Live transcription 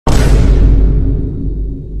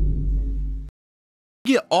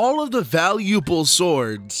Get all of the valuable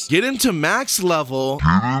swords. Get him to max level.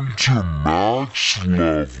 And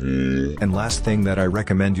last thing that I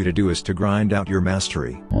recommend you to do is to grind out your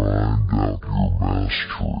mastery.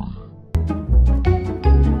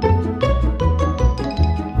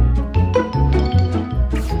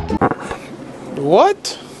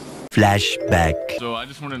 What? Flashback. So I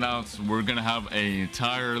just want to announce we're going to have an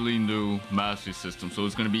entirely new mastery system. So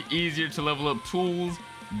it's going to be easier to level up tools,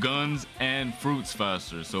 guns, and fruits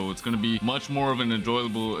faster. So it's going to be much more of an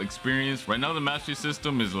enjoyable experience. Right now the mastery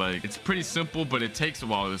system is like, it's pretty simple, but it takes a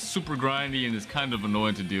while. It's super grindy and it's kind of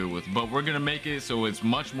annoying to deal with. But we're going to make it so it's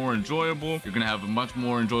much more enjoyable. You're going to have a much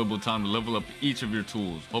more enjoyable time to level up each of your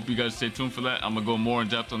tools. Hope you guys stay tuned for that. I'm going to go more in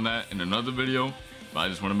depth on that in another video. But I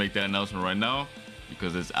just want to make that announcement right now,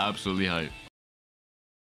 because it's absolutely hype.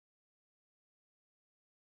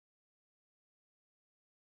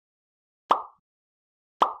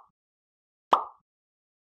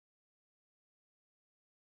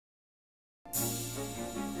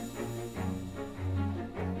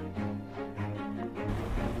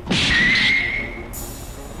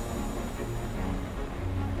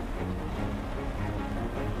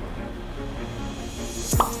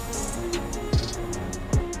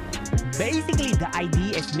 Basically, the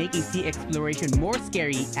idea is making sea exploration more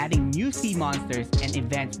scary, adding new sea monsters and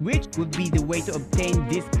events, which would be the way to obtain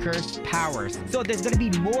these cursed powers. So there's gonna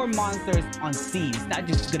be more monsters on sea. It's not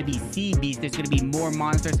just gonna be sea beasts, there's gonna be more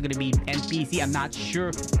monsters, gonna be NPC. I'm not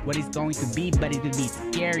sure what it's going to be, but it's gonna be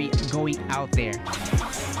scary going out there.